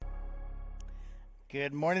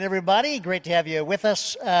Good morning, everybody. Great to have you with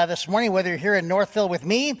us this morning, whether you're here in Northville with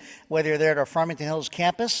me, whether you're there at our Farmington Hills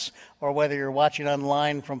campus, or whether you're watching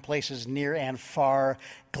online from places near and far.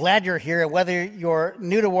 Glad you're here. And whether you're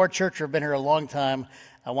new to Ward Church or have been here a long time,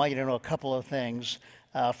 I want you to know a couple of things.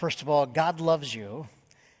 First of all, God loves you,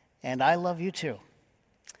 and I love you too.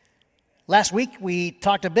 Last week, we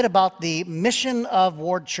talked a bit about the mission of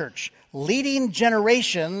Ward Church, leading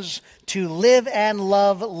generations to live and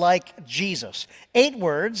love like Jesus. 8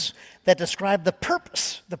 words that describe the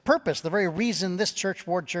purpose, the very reason this church,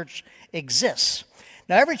 Ward Church, exists.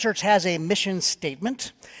 Now, every church has a mission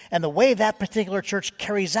statement, and the way that particular church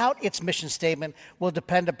carries out its mission statement will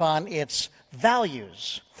depend upon its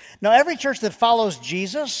values. Now, every church that follows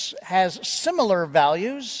Jesus has similar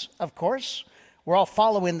values, of course. We're all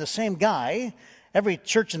following the same guy. Every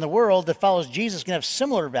church in the world that follows Jesus can have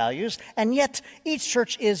similar values, and yet each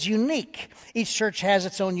church is unique. Each church has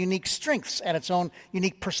its own unique strengths and its own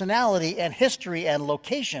unique personality and history and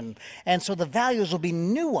location. And so the values will be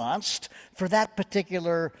nuanced for that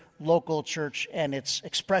particular local church and its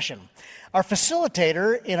expression. Our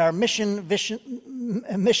facilitator in our mission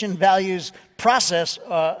values process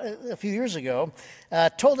a few years ago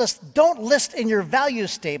told us, don't list in your value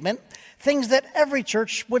statement things that every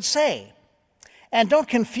church would say. And don't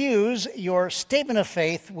confuse your statement of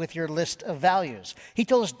faith with your list of values. He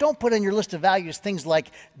told us, don't put in your list of values things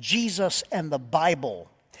like Jesus and the Bible.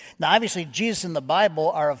 Now, obviously, Jesus and the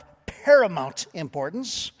Bible are of paramount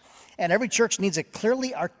importance, and every church needs a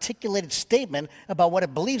clearly articulated statement about what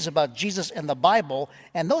it believes about Jesus and the Bible,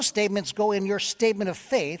 and those statements go in your statement of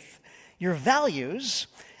faith. Your values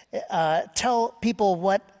tell people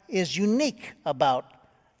what is unique about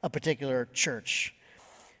a particular church.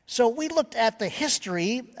 So we looked at the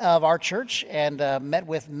history of our church and met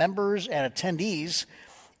with members and attendees.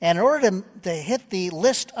 And in order to hit the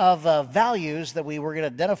list of values that we were going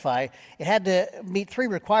to identify, it had to meet 3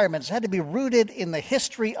 requirements. It had to be rooted in the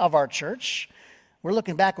history of our church. We're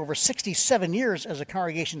looking back over 67 years as a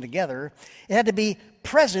congregation together. It had to be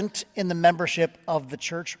present in the membership of the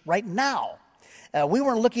church right now. We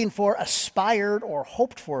weren't looking for aspired or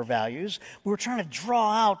hoped for values. We were trying to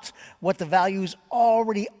draw out what the values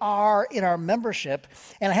already are in our membership,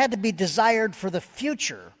 and it had to be desired for the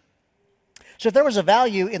future. So if there was a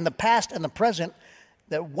value in the past and the present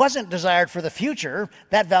that wasn't desired for the future,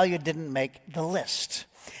 that value didn't make the list.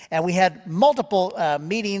 And we had multiple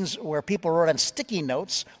meetings where people wrote on sticky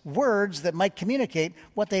notes words that might communicate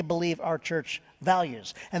what they believe our church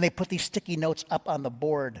values. And they put these sticky notes up on the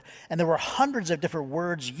board. And there were hundreds of different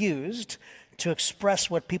words used to express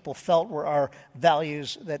what people felt were our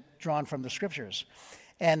values that drawn from the scriptures.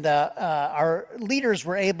 And our leaders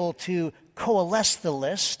were able to coalesce the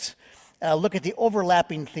list, look at the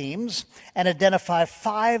overlapping themes, and identify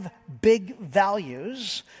 5 big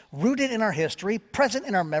values rooted in our history, present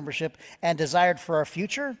in our membership, and desired for our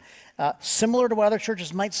future, similar to what other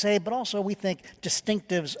churches might say, but also we think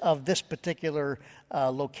distinctives of this particular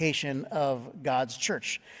location of God's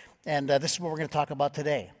church. And this is what we're going to talk about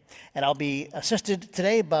today. And I'll be assisted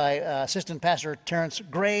today by Assistant Pastor Terence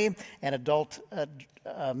Gray and Adult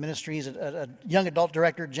Ministries, a young adult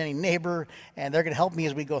director, Jenni Neighbour, and they're going to help me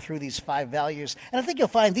as we go through these 5 values. And I think you'll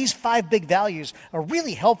find these 5 big values are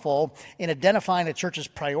really helpful in identifying a church's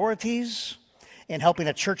priorities, in helping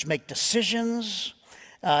a church make decisions,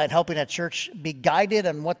 in helping a church be guided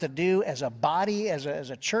on what to do as a body, as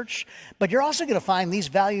a church. But you're also going to find these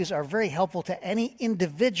values are very helpful to any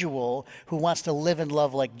individual who wants to live and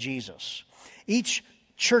love like Jesus. Each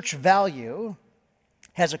church value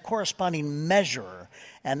has a corresponding measure,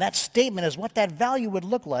 and that statement is what that value would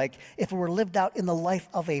look like if it were lived out in the life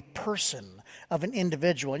of a person, of an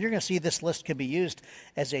individual. And you're going to see this list can be used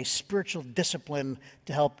as a spiritual discipline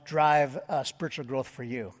to help drive spiritual growth for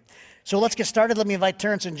you. So let's get started. Let me invite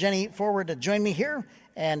Terence and Jenni forward to join me here,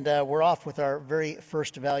 and we're off with our very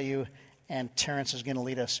first value, and Terence is going to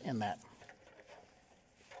lead us in that.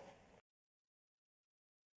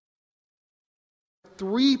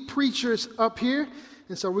 Three preachers up here,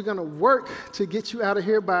 and so we're going to work to get you out of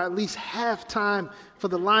here by at least halftime for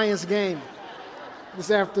the Lions game this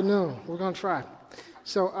afternoon. We're going to try.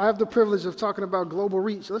 So I have the privilege of talking about global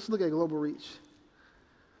reach. Let's look at global reach.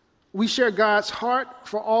 We share God's heart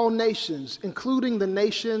for all nations, including the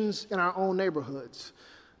nations in our own neighborhoods.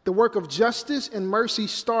 The work of justice and mercy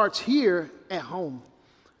starts here at home,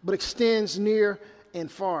 but extends near and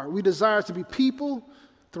far. We desire to be people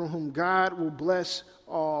through whom God will bless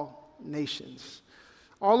all nations.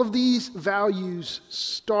 All of these values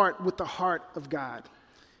start with the heart of God.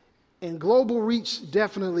 And global reach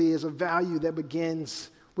definitely is a value that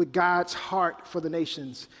begins with God's heart for the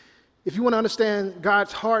nations. If you want to understand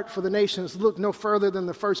God's heart for the nations, look no further than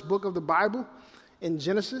the first book of the Bible in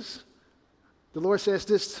Genesis. The Lord says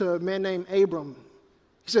this to a man named Abram.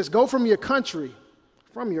 He says, go from your country,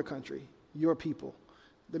 your people.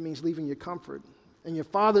 That means leaving your comfort and your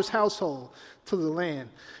father's household to the land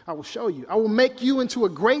I will show you. I will make you into a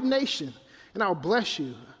great nation, and I will bless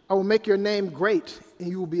you. I will make your name great, and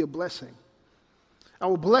you will be a blessing. I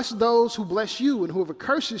will bless those who bless you, and whoever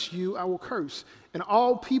curses you, I will curse. And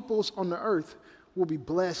all peoples on the earth will be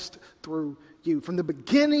blessed through you. From the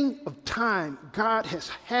beginning of time, God has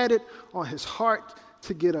had it on his heart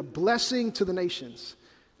to get a blessing to the nations,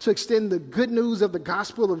 to extend the good news of the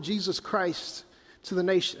gospel of Jesus Christ to the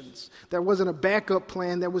nations. That wasn't a backup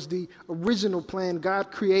plan. That was the original plan.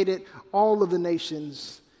 God created all of the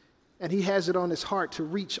nations, and he has it on his heart to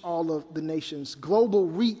reach all of the nations. Global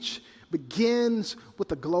reach begins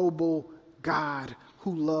with a global God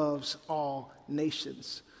who loves all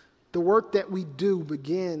nations. The work that we do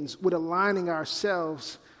begins with aligning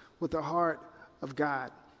ourselves with the heart of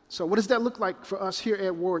God. So what does that look like for us here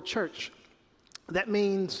at Ward Church? That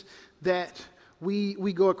means that we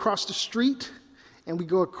go across the street, and we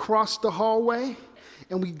go across the hallway,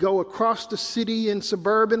 and we go across the city and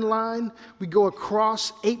suburban line. We go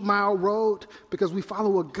across 8 Mile Road because we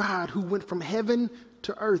follow a God who went from heaven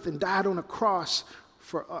to earth and died on a cross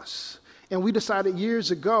for us. And we decided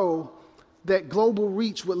years ago that global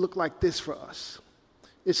reach would look like this for us.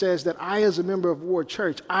 It says that I, as a member of Ward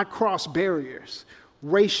Church, I cross barriers,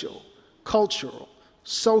 racial, cultural,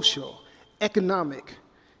 social, economic,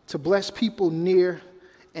 to bless people near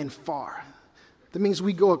and far. That means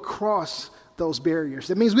we go across those barriers.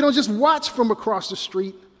 That means we don't just watch from across the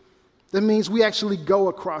street. That means we actually go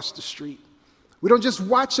across the street. We don't just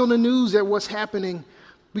watch on the news at what's happening.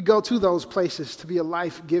 We go to those places to be a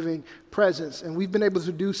life-giving presence. And we've been able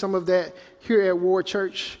to do some of that here at Ward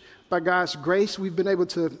Church by God's grace. We've been able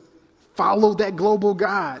to follow that global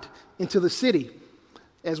God into the city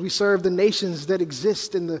as we serve the nations that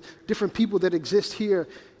exist and the different people that exist here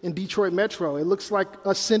in Detroit Metro. It looks like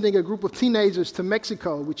us sending a group of teenagers to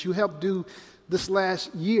Mexico, which you helped do this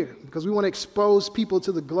last year, because we want to expose people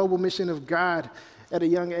to the global mission of God at a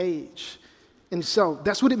young age. And so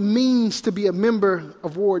that's what it means to be a member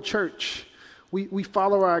of Ward Church. We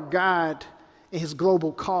follow our God in his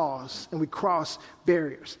global cause, and we cross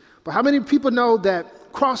barriers. But how many people know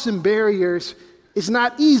that crossing barriers is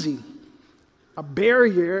not easy? A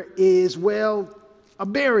barrier is, well, a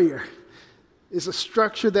barrier. It's a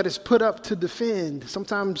structure that is put up to defend.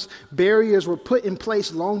 Sometimes barriers were put in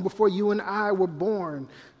place long before you and I were born.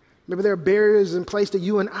 Maybe there are barriers in place that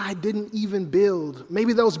you and I didn't even build.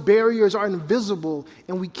 Maybe those barriers are invisible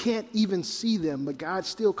and we can't even see them, but God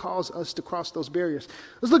still calls us to cross those barriers.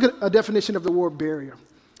 Let's look at a definition of the word barrier.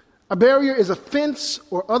 A barrier is a fence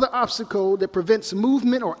or other obstacle that prevents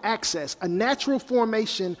movement or access, a natural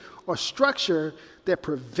formation or structure that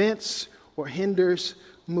prevents or hinders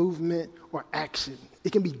movement or action.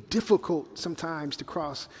 It can be difficult sometimes to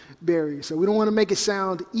cross barriers. So we don't want to make it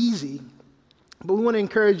sound easy, but we want to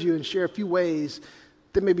encourage you and share a few ways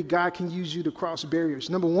that maybe God can use you to cross barriers.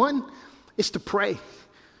 Number one is to pray.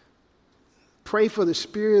 Pray for the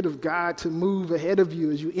Spirit of God to move ahead of you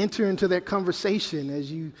as you enter into that conversation, as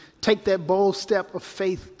you take that bold step of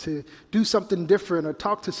faith to do something different or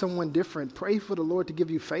talk to someone different. Pray for the Lord to give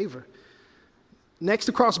you favor. Next,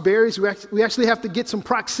 to cross barriers, we actually have to get some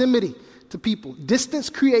proximity to people.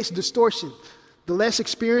 Distance creates distortion. The less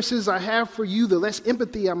experiences I have for you, the less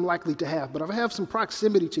empathy I'm likely to have. But if I have some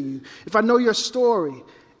proximity to you, if I know your story,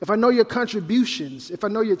 if I know your contributions, if I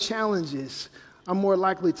know your challenges, I'm more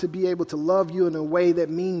likely to be able to love you in a way that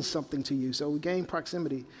means something to you. So we gain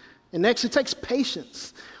proximity. And next, it takes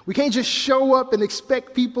patience. We can't just show up and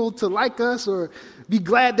expect people to like us or be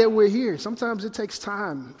glad that we're here. Sometimes it takes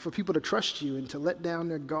time for people to trust you and to let down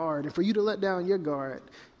their guard and for you to let down your guard.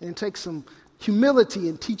 And it takes some humility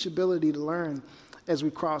and teachability to learn as we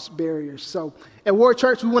cross barriers. So at Ward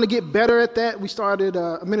Church, we want to get better at that. We started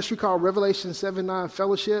a ministry called Revelation 7-9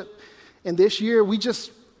 Fellowship. And this year, we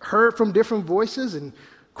just heard from different voices and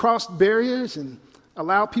crossed barriers and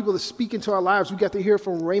allowed people to speak into our lives. We got to hear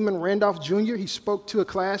from Raymond Randolph Jr. He spoke to a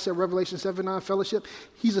class at Revelation 7-9 Fellowship.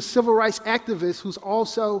 He's a civil rights activist who's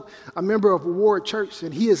also a member of Ward Church,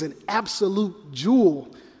 and he is an absolute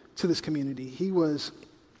jewel to this community. He was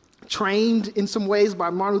trained in some ways by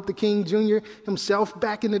Martin Luther King Jr. himself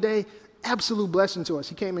back in the day. Absolute blessing to us.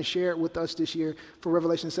 He came and shared with us this year for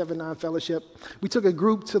Revelation 7-9 Fellowship. We took a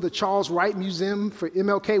group to the Charles Wright Museum for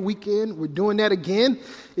MLK weekend. We're doing that again.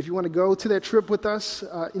 If you want to go to that trip with us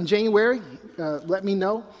in January, let me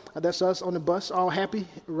know. That's us on the bus, all happy,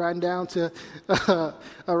 riding down to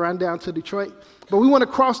Detroit. But we want to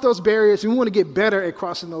cross those barriers, and we want to get better at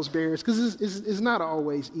crossing those barriers because it's not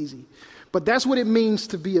always easy. But that's what it means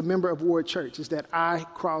to be a member of Ward Church, is that I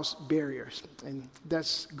cross barriers. And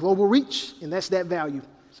that's global reach, and that's that value.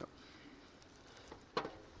 So.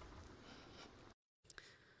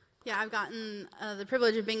 Yeah, I've gotten the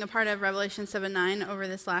privilege of being a part of Revelation 7:9 over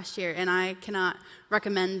this last year, and I cannot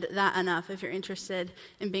recommend that enough if you're interested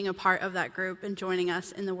in being a part of that group and joining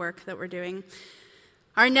us in the work that we're doing.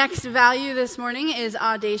 Our next value this morning is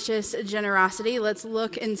audacious generosity. Let's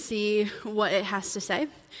look and see what it has to say.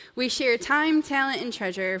 We share time, talent, and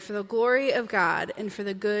treasure for the glory of God and for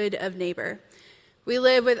the good of neighbor. We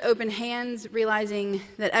live with open hands, realizing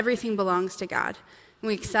that everything belongs to God, and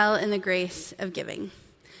we excel in the grace of giving.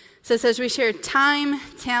 So it says we share time,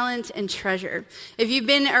 talent, and treasure. If you've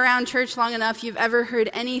been around church long enough, you've ever heard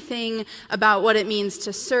anything about what it means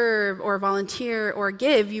to serve or volunteer or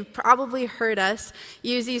give, you've probably heard us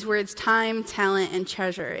use these words time, talent, and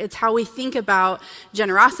treasure. It's how we think about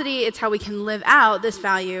generosity. It's how we can live out this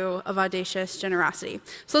value of audacious generosity.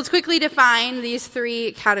 So let's quickly define these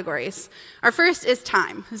three categories. Our first is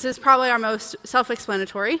time. This is probably our most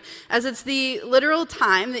self-explanatory, as it's the literal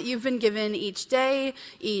time that you've been given each day,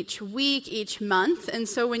 each week, each month. And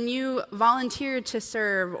so when you volunteer to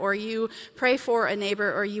serve, or you pray for a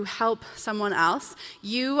neighbor, or you help someone else,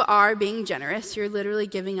 you are being generous. You're literally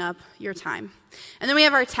giving up your time. And then we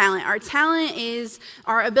have our talent. Our talent is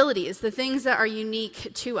our abilities, the things that are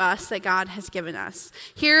unique to us that God has given us.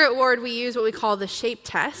 Here at Ward, we use what we call the SHAPE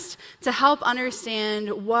test to help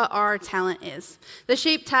understand what our talent is. The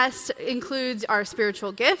SHAPE test includes our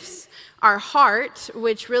spiritual gifts, our heart,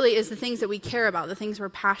 which really is the things that we care about, the things we're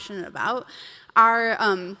passionate about,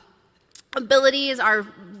 our abilities, our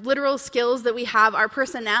literal skills that we have, our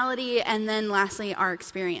personality, and then lastly, our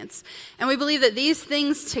experience. And we believe that these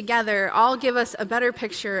things together all give us a better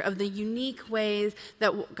picture of the unique ways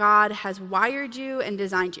that God has wired you and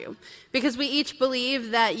designed you. Because we each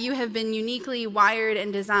believe that you have been uniquely wired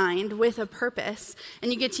and designed with a purpose,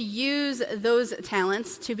 and you get to use those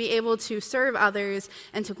talents to be able to serve others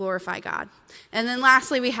and to glorify God. And then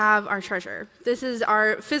lastly, we have our treasure. This is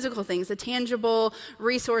our physical things, the tangible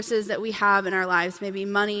resources that we have in our lives, maybe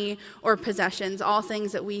money or possessions, all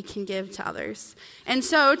things that we can give to others. And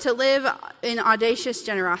so to live in audacious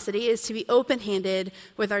generosity is to be open-handed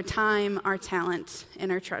with our time, our talent,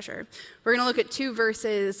 and our treasure. We're going to look at two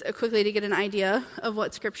verses quickly to get an idea of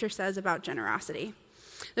what Scripture says about generosity.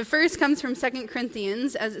 The first comes from 2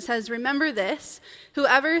 Corinthians, as it says, "Remember this,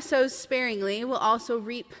 whoever sows sparingly will also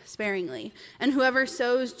reap sparingly, and whoever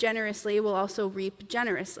sows generously will also reap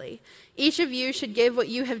generously. Each of you should give what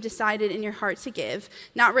you have decided in your heart to give,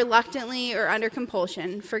 not reluctantly or under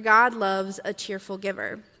compulsion, for God loves a cheerful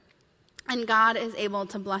giver. And God is able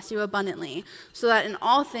to bless you abundantly, so that in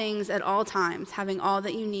all things at all times, having all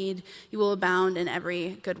that you need, you will abound in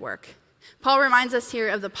every good work." Paul reminds us here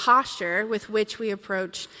of the posture with which we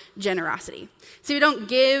approach generosity. So we don't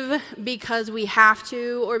give because we have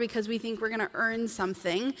to or because we think we're going to earn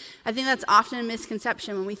something. I think that's often a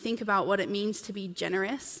misconception when we think about what it means to be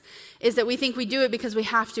generous, is that we think we do it because we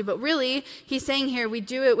have to. But really, he's saying here we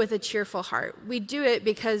do it with a cheerful heart. We do it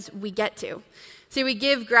because we get to. See, we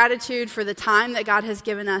give gratitude for the time that God has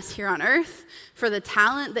given us here on earth, for the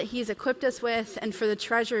talent that he's equipped us with, and for the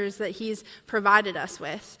treasures that he's provided us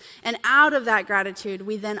with. And out of that gratitude,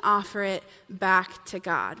 we then offer it back to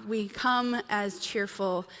God. We come as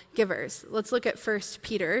cheerful givers. Let's look at 1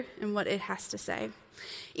 Peter and what it has to say.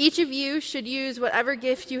 "Each of you should use whatever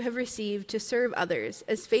gift you have received to serve others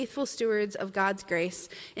as faithful stewards of God's grace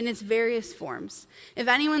in its various forms. If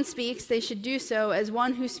anyone speaks, they should do so as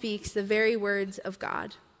one who speaks the very words of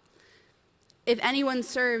God. If anyone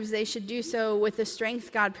serves, they should do so with the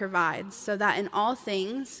strength God provides, so that in all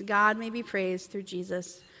things God may be praised through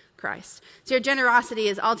Jesus Christ." So your generosity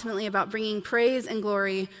is ultimately about bringing praise and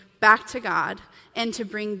glory back to God and to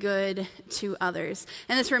bring good to others.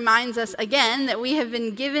 And this reminds us again that we have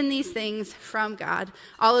been given these things from God.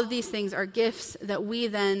 All of these things are gifts that we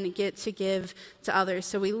then get to give to others.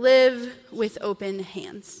 So we live with open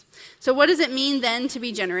hands. So what does it mean then to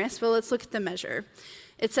be generous? Well, let's look at the measure.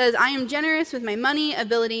 It says, "I am generous with my money,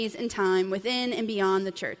 abilities, and time within and beyond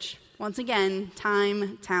the church." Once again,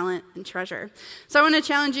 time, talent, and treasure. So I want to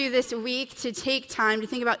challenge you this week to take time to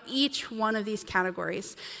think about each one of these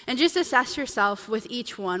categories and just assess yourself with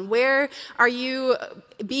each one. Where are you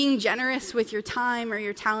being generous with your time or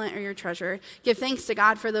your talent or your treasure? Give thanks to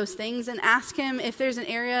God for those things and ask him if there's an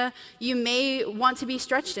area you may want to be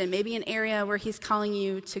stretched in, maybe an area where he's calling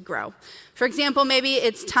you to grow. For example, maybe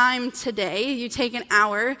it's time today. You take an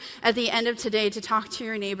hour at the end of today to talk to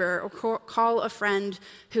your neighbor or call a friend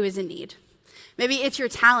who is in need. Maybe it's your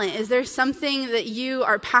talent. Is there something that you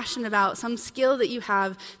are passionate about, some skill that you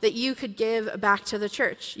have that you could give back to the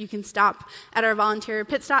church? You can stop at our volunteer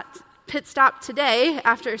pit stop today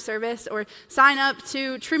after service or sign up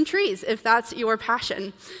to trim trees if that's your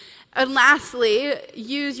passion. And lastly,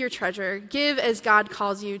 use your treasure. Give as God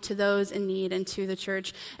calls you to those in need and to the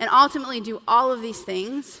church. And ultimately do all of these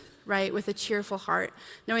things, right, with a cheerful heart,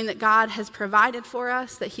 knowing that God has provided for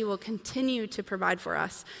us, that he will continue to provide for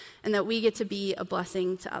us, and that we get to be a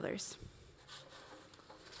blessing to others.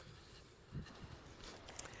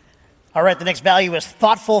 All right, the next value is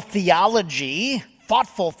thoughtful theology.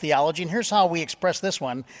 Thoughtful theology, and here's how we express this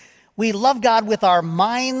one. We love God with our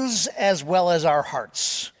minds as well as our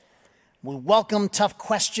hearts. We welcome tough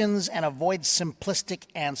questions and avoid simplistic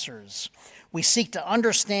answers. We seek to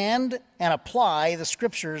understand and apply the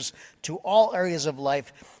scriptures to all areas of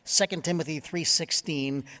life. 2 Timothy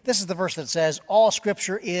 3:16. This is the verse that says, all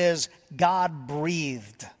scripture is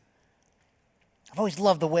God-breathed. I've always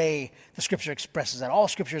loved the way the scripture expresses that. All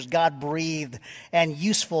scripture is God-breathed and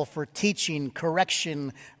useful for teaching,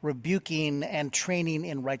 correction, rebuking, and training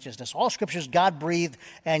in righteousness. All scripture is God-breathed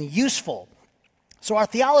and useful. So our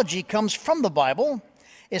theology comes from the Bible,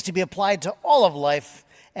 is to be applied to all of life,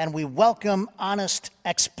 and we welcome honest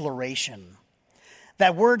exploration.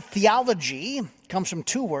 That word theology comes from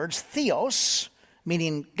two words, theos,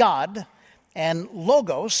 meaning God, and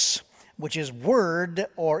logos, which is word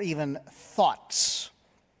or even thoughts.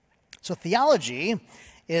 So theology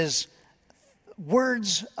is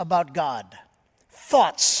words about God,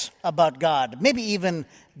 thoughts about God, maybe even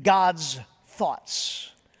God's thoughts.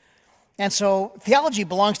 And so theology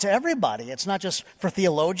belongs to everybody. It's not just for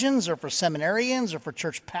theologians or for seminarians or for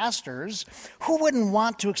church pastors. Who wouldn't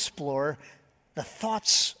want to explore the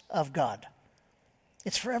thoughts of God?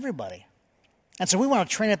 It's for everybody. And so we want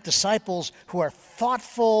to train up disciples who are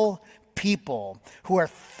thoughtful people, who are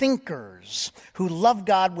thinkers, who love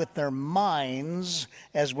God with their minds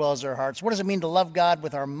as well as their hearts. What does it mean to love God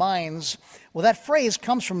with our minds? Well, that phrase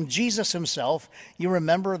comes from Jesus himself. You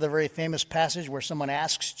remember the very famous passage where someone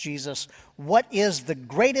asks Jesus, "What is the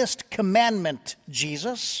greatest commandment,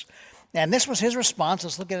 Jesus?" And this was his response.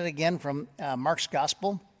 Let's look at it again from Mark's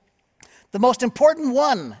gospel. "The most important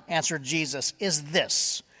one," answered Jesus, "is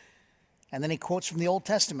this." And then he quotes from the Old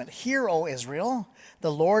Testament, "Hear, O Israel,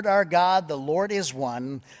 the Lord our God, the Lord is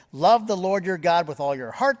one. Love the Lord your God with all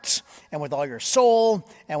your heart and with all your soul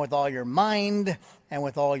and with all your mind and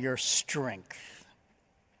with all your strength."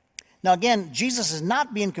 Now again, Jesus is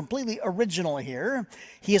not being completely original here.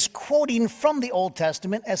 He is quoting from the Old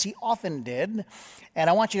Testament, as he often did. And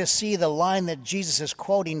I want you to see the line that Jesus is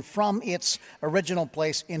quoting from its original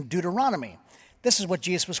place in Deuteronomy. This is what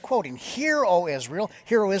Jesus was quoting. "Hear, O Israel."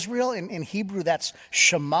 Hear, O Israel, in Hebrew, that's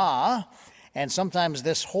Shema. And sometimes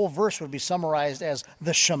this whole verse would be summarized as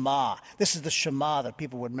the Shema. This is the Shema that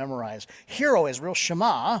people would memorize. "Hear, O Israel,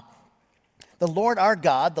 Shema. The Lord our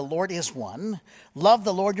God, the Lord is one. Love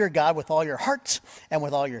the Lord your God with all your heart and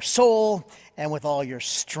with all your soul and with all your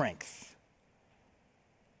strength."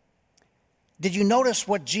 Did you notice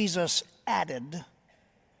what Jesus added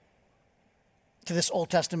to this Old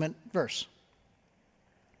Testament verse?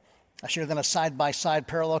 I should have done a side-by-side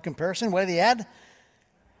parallel comparison. What did he add?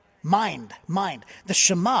 Mind. The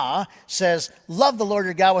Shema says, love the Lord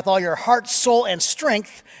your God with all your heart, soul, and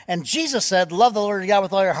strength. And Jesus said, love the Lord your God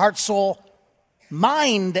with all your heart, soul,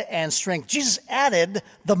 mind, and strength. Jesus added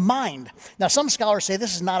the mind. Now, some scholars say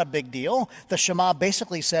this is not a big deal. The Shema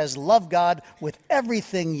basically says, love God with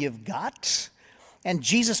everything you've got. And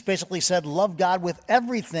Jesus basically said, love God with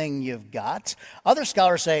everything you've got. Other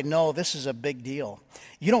scholars say, no, this is a big deal.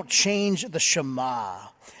 You don't change the Shema.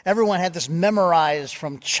 Everyone had this memorized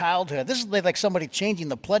from childhood. This is like somebody changing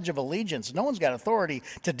the Pledge of Allegiance. No one's got authority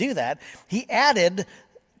to do that. He added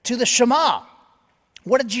to the Shema.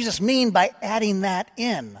 What did Jesus mean by adding that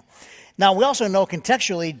in? Now, we also know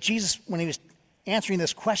contextually, Jesus, when he was answering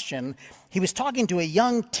this question, he was talking to a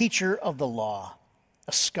young teacher of the law,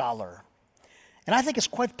 a scholar. And I think it's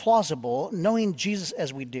quite plausible, knowing Jesus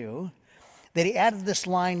as we do, that he added this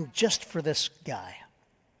line just for this guy.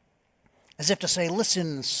 As if to say,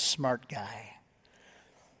 listen, smart guy.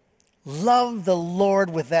 Love the Lord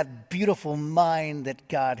with that beautiful mind that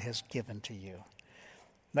God has given to you.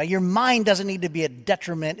 Now, your mind doesn't need to be a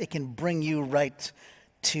detriment. It can bring you right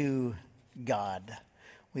to God.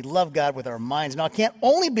 We love God with our minds. Now, it can't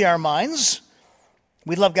only be our minds.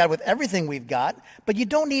 We love God with everything we've got, but you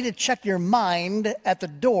don't need to check your mind at the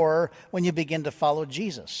door when you begin to follow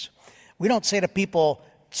Jesus. We don't say to people,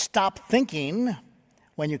 stop thinking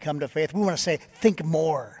when you come to faith. We want to say, think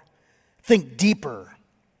more, think deeper,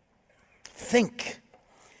 think.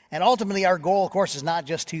 And ultimately, our goal, of course, is not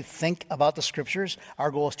just to think about the Scriptures. Our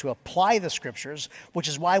goal is to apply the Scriptures, which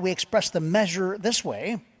is why we express the measure this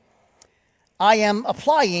way. I am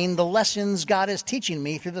applying the lessons God is teaching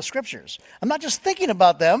me through the Scriptures. I'm not just thinking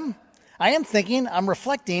about them. I am thinking, I'm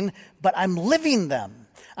reflecting, but I'm living them.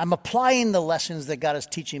 I'm applying the lessons that God is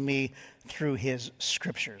teaching me through His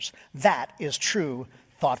Scriptures. That is true,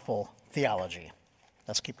 thoughtful theology.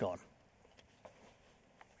 Let's keep going.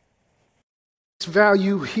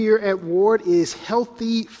 Value here at Ward is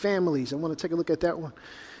healthy families. I want to take a look at that one.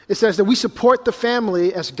 It says that we support the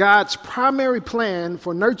family as God's primary plan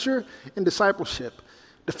for nurture and discipleship.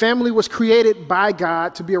 The family was created by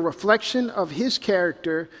God to be a reflection of His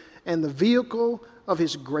character and the vehicle of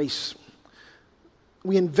His grace.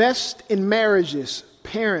 We invest in marriages,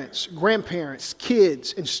 parents, grandparents,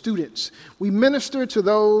 kids, and students. We minister to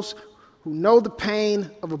those who know the pain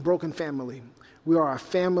of a broken family. We are a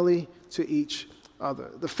family to each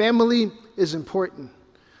other. The family is important.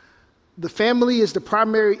 The family is the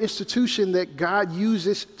primary institution that God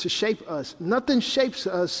uses to shape us. Nothing shapes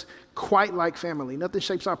us quite like family. Nothing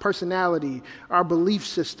shapes our personality, our belief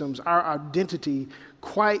systems, our identity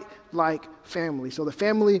quite like family. So the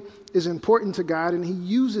family is important to God, and He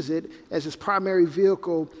uses it as His primary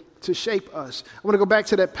vehicle to shape us. I want to go back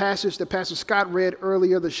to that passage that Pastor Scott read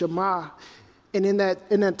earlier, the Shema. And in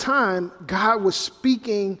that time, God was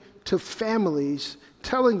speaking to families,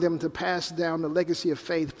 telling them to pass down the legacy of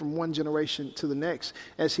faith from one generation to the next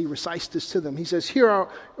as He recites this to them. He says, "Hear,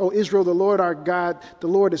 O Israel, the Lord our God, the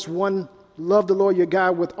Lord is one. Love the Lord your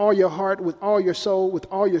God with all your heart, with all your soul, with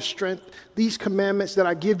all your strength. These commandments that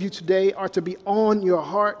I give you today are to be on your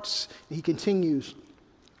hearts." And He continues.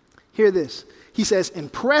 Hear this. He says,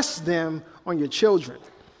 "Impress them on your children.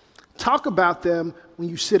 Talk about them when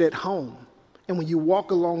you sit at home and when you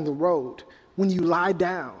walk along the road, when you lie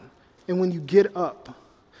down and when you get up."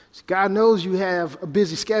 So God knows you have a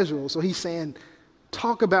busy schedule, so He's saying,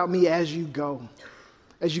 talk about me as you go.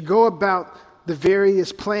 As you go about the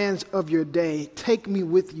various plans of your day, take me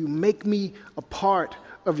with you, make me a part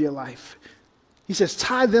of your life. He says,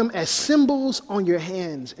 tie them as symbols on your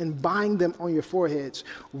hands and bind them on your foreheads.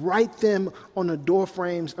 Write them on the door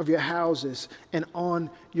frames of your houses and on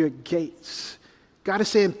your gates. God is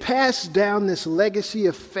saying, pass down this legacy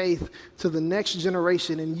of faith to the next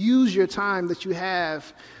generation and use your time that you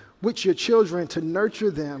have with your children to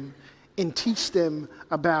nurture them and teach them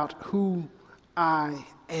about who I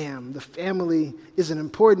am. The family is an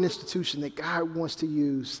important institution that God wants to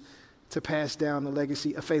use to pass down the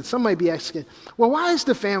legacy of faith. Some might be asking, well, why is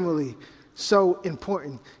the family so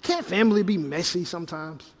important? Can't family be messy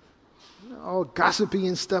sometimes? All gossipy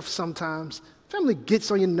and stuff sometimes. Family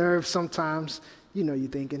gets on your nerves sometimes. You know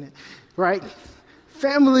you're thinking it, right?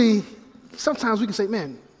 Family, sometimes we can say,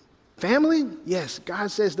 man, family? Yes,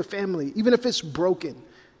 God says the family. Even if it's broken,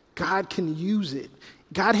 God can use it.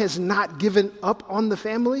 God has not given up on the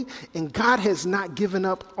family, and God has not given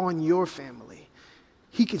up on your family.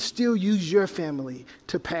 He can still use your family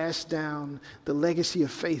to pass down the legacy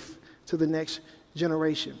of faith to the next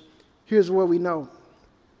generation. Here's what we know.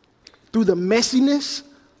 Through the messiness,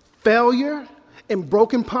 failure, and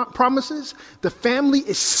broken promises, the family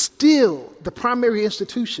is still the primary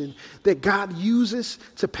institution that God uses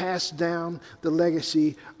to pass down the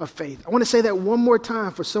legacy of faith. I want to say that one more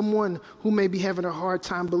time for someone who may be having a hard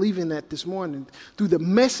time believing that this morning. Through the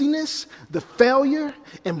messiness, the failure,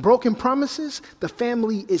 and broken promises, the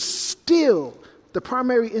family is still the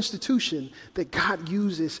primary institution that God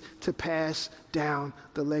uses to pass down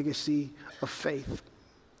the legacy of faith.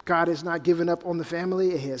 God has not given up on the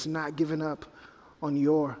family. He has not given up on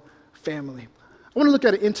your family. I want to look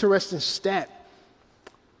at an interesting stat.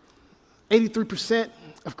 83%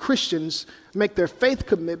 of Christians make their faith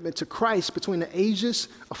commitment to Christ between the ages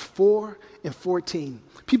of 4 and 14.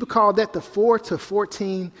 People call that the 4 to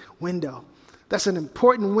 14 window. That's an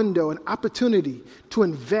important window, an opportunity to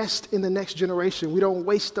invest in the next generation. We don't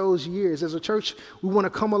waste those years. As a church, we want to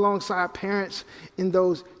come alongside parents in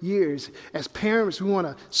those years. As parents, we want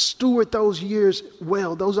to steward those years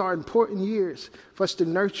well. Those are important years for us to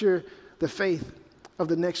nurture the faith of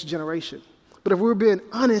the next generation. But if we're being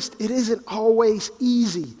honest, it isn't always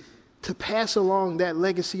easy to pass along that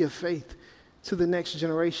legacy of faith to the next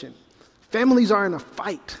generation. Families are in a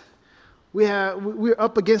fight. We're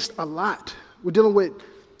up against a lot. We're dealing with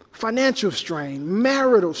financial strain,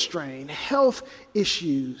 marital strain, health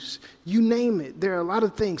issues, you name it. There are a lot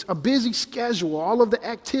of things. A busy schedule, all of the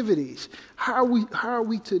activities. How are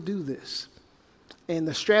we to do this? And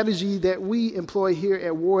the strategy that we employ here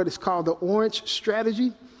at Ward is called the Orange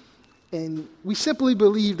Strategy. And we simply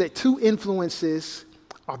believe that 2 influences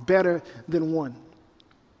are better than 1.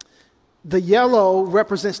 The yellow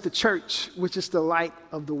represents the church, which is the light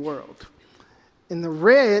of the world. And the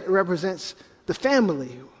red represents the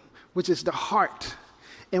family, which is the heart.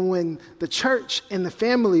 And when the church and the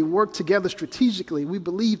family work together strategically, we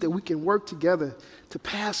believe that we can work together to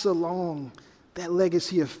pass along that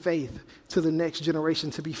legacy of faith to the next generation,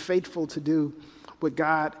 to be faithful to do what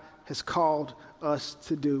God has called us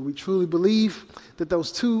to do. We truly believe that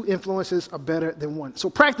those 2 influences are better than 1. So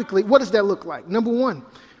practically, what does that look like? Number 1,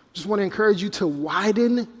 just want to encourage you to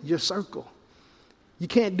widen your circle. You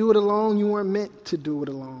can't do it alone. You weren't meant to do it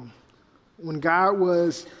alone. When God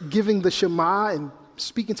was giving the Shema and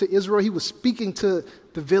speaking to Israel, he was speaking to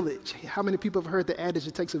the village. How many people have heard the adage,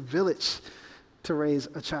 it takes a village to raise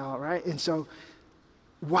a child, right? And so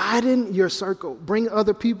widen your circle. Bring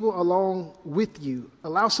other people along with you.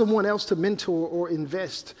 Allow someone else to mentor or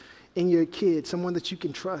invest in your kid, someone that you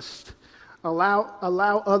can trust.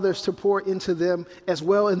 Allow others to pour into them as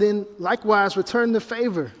well. And then likewise, return the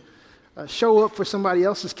favor. Show up for somebody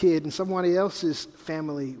else's kid and somebody else's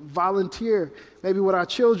family. Volunteer, maybe with our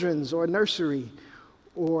children's or nursery.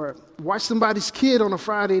 Or watch somebody's kid on a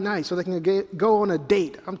Friday night so they can go on a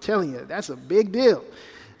date. I'm telling you, that's a big deal,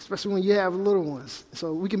 especially when you have little ones.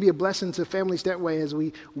 So we can be a blessing to families that way as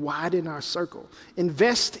we widen our circle.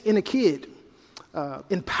 Invest in a kid.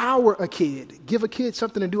 Empower a kid. Give a kid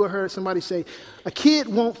something to do. I heard somebody say, a kid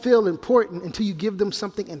won't feel important until you give them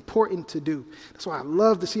something important to do. That's why I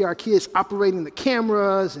love to see our kids operating the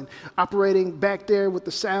cameras and operating back there with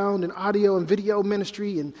the sound and audio and video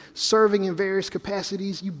ministry and serving in various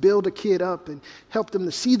capacities. You build a kid up and help them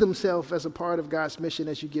to see themselves as a part of God's mission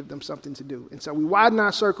as you give them something to do. And so we widen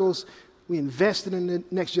our circles, we invest in the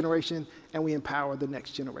next generation, and we empower the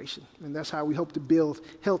next generation. And that's how we hope to build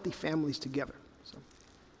healthy families together.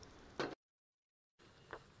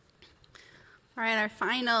 All right, our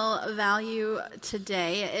final value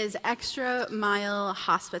today is extra mile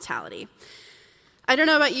hospitality. I don't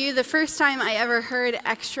know about you, the first time I ever heard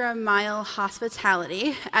extra mile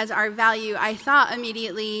hospitality as our value, I thought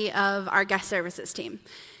immediately of our guest services team.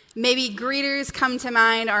 Maybe greeters come to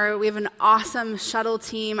mind, or we have an awesome shuttle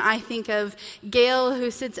team. I think of Gail,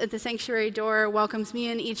 who sits at the sanctuary door, welcomes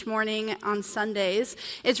me in each morning on Sundays.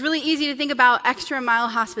 It's really easy to think about extra mile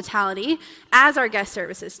hospitality as our guest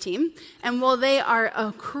services team. And while they are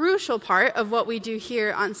a crucial part of what we do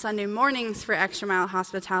here on Sunday mornings for extra mile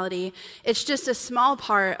hospitality, it's just a small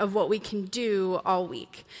part of what we can do all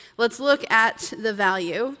week. Let's look at the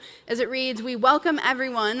value. As it reads, we welcome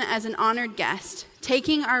everyone as an honored guest,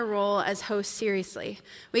 taking our role as hosts seriously.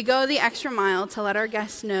 We go the extra mile to let our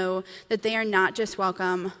guests know that they are not just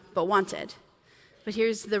welcome, but wanted. But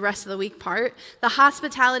here's the rest of the week part. The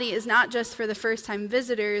hospitality is not just for the first-time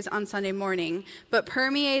visitors on Sunday morning, but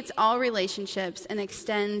permeates all relationships and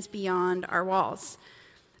extends beyond our walls.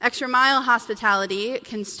 Extra mile hospitality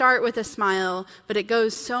can start with a smile, but it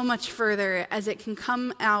goes so much further as it can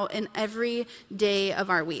come out in every day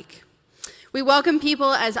of our week. We welcome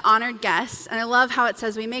people as honored guests, and I love how it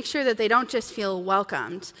says we make sure that they don't just feel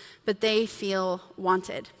welcomed, but they feel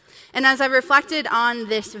wanted. And as I reflected on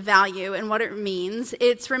this value and what it means,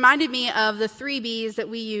 it's reminded me of the 3 B's that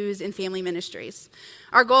we use in family ministries.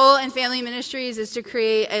 Our goal in family ministries is to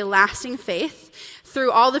create a lasting faith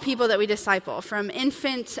through all the people that we disciple, from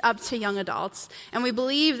infant up to young adults. And we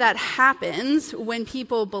believe that happens when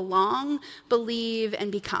people belong, believe,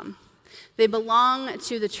 and become. They belong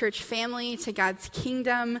to the church family, to God's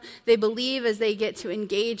kingdom. They believe as they get to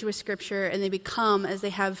engage with Scripture, and they become as they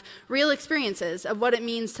have real experiences of what it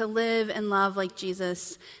means to live and love like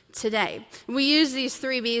Jesus today. We use these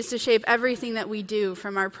 3 B's to shape everything that we do,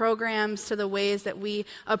 from our programs to the ways that we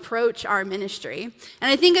approach our ministry.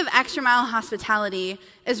 And I think of extra mile hospitality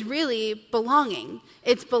as really belonging.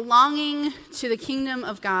 It's belonging to the kingdom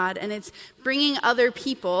of God, and it's bringing other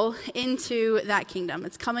people into that kingdom.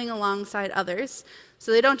 It's coming alongside others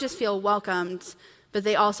so they don't just feel welcomed, but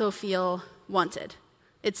they also feel wanted.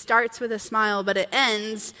 It starts with a smile, but it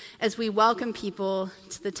ends as we welcome people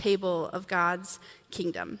to the table of God's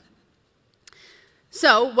kingdom.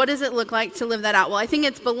 So, what does it look like to live that out? Well, I think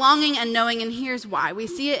it's belonging and knowing, and here's why. We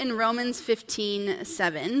see it in Romans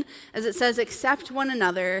 15:7, as it says, "Accept one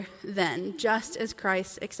another then, just as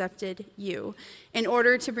Christ accepted you, in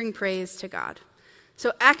order to bring praise to God."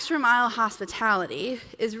 So, extra mile hospitality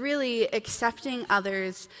is really accepting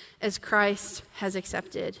others as Christ has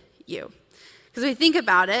accepted you. Because we think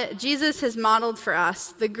about it, Jesus has modeled for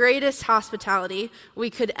us the greatest hospitality we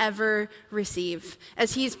could ever receive,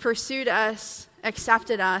 as he's pursued us,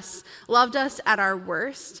 accepted us, loved us at our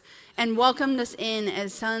worst, and welcomed us in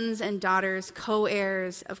as sons and daughters,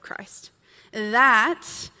 co-heirs of Christ.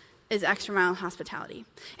 That is extra mile hospitality.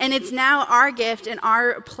 And it's now our gift and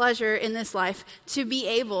our pleasure in this life to be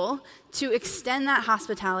able to extend that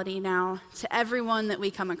hospitality now to everyone that we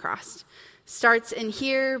come across. Starts in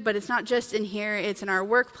here, but it's not just in here. It's in our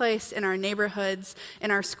workplace, in our neighborhoods,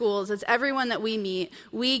 in our schools. It's everyone that we meet.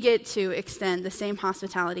 We get to extend the same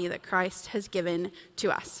hospitality that Christ has given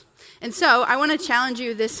to us. And so I want to challenge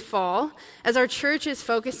you this fall, as our church is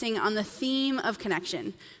focusing on the theme of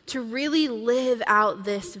connection, to really live out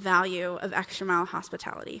this value of extra mile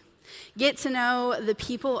hospitality. Get to know the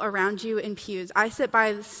people around you in pews. I sit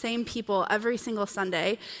by the same people every single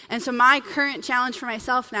Sunday, and so my current challenge for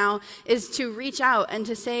myself now is to reach out and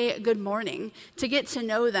to say good morning, to get to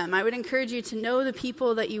know them. I would encourage you to know the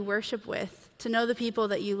people that you worship with, to know the people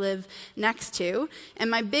that you live next to. And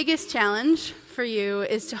my biggest challenge for you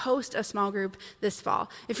is to host a small group this fall.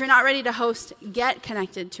 If you're not ready to host, get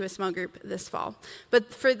connected to a small group this fall.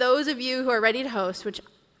 But for those of you who are ready to host, which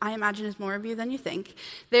I imagine is more of you than you think,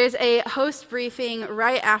 there's a host briefing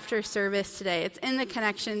right after service today. It's in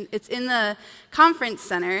the conference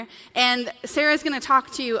center, and Sarah's going to talk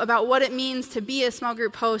to you about what it means to be a small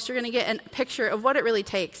group host. You're going to get a picture of what it really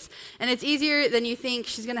takes, and it's easier than you think.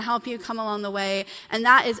 She's going to help you come along the way, and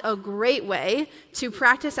that is a great way to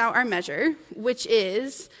practice out our measure, which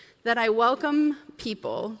is that I welcome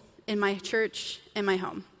people in my church and my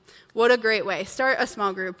home. What a great way. Start a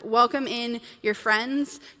small group. Welcome in your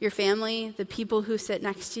friends, your family, the people who sit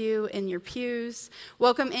next to you in your pews.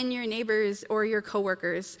 Welcome in your neighbors or your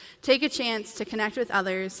coworkers. Take a chance to connect with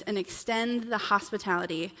others and extend the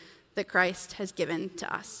hospitality that Christ has given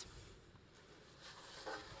to us.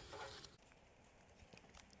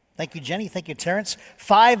 Thank you, Jenny. Thank you, Terence.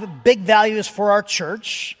 5 big values for our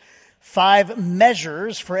church. 5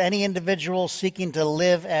 measures for any individual seeking to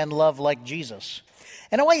live and love like Jesus.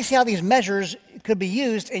 And I want you to see how these measures could be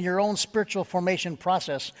used in your own spiritual formation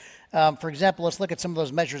process. For example, let's look at some of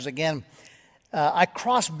those measures again. I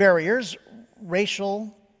cross barriers,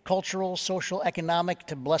 racial, cultural, social, economic,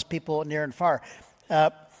 to bless people near and far.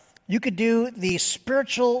 You could do the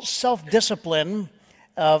spiritual self-discipline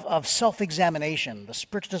of self-examination, the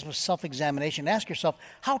spiritual discipline of self-examination. Ask yourself,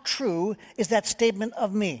 how true is that statement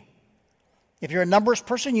of me? If you're a numbers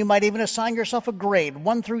person, you might even assign yourself a grade,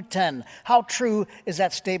 1 through 10. How true is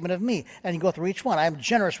that statement of me? And you go through each one. I'm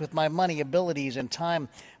generous with my money, abilities, and time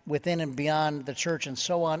within and beyond the church, and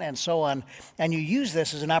so on and so on. And you use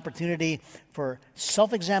this as an opportunity for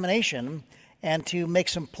self-examination and to make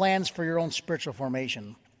some plans for your own spiritual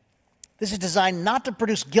formation. This is designed not to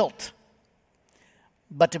produce guilt,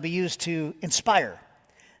 but to be used to inspire,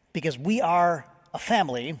 because we are a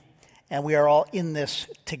family and we are all in this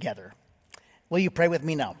together. Will you pray with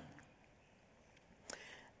me now?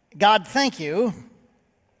 God, thank you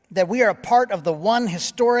that we are a part of the one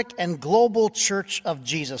historic and global church of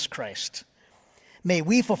Jesus Christ. May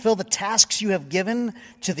we fulfill the tasks you have given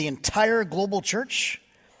to the entire global church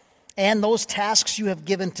and those tasks you have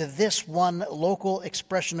given to this one local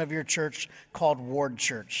expression of your church called Ward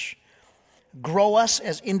Church. Grow us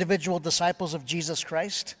as individual disciples of Jesus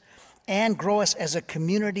Christ and grow us as a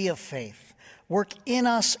community of faith. Work in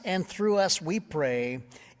us and through us, we pray,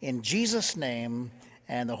 in Jesus' name.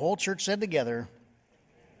 And the whole church said together,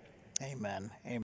 amen. Amen.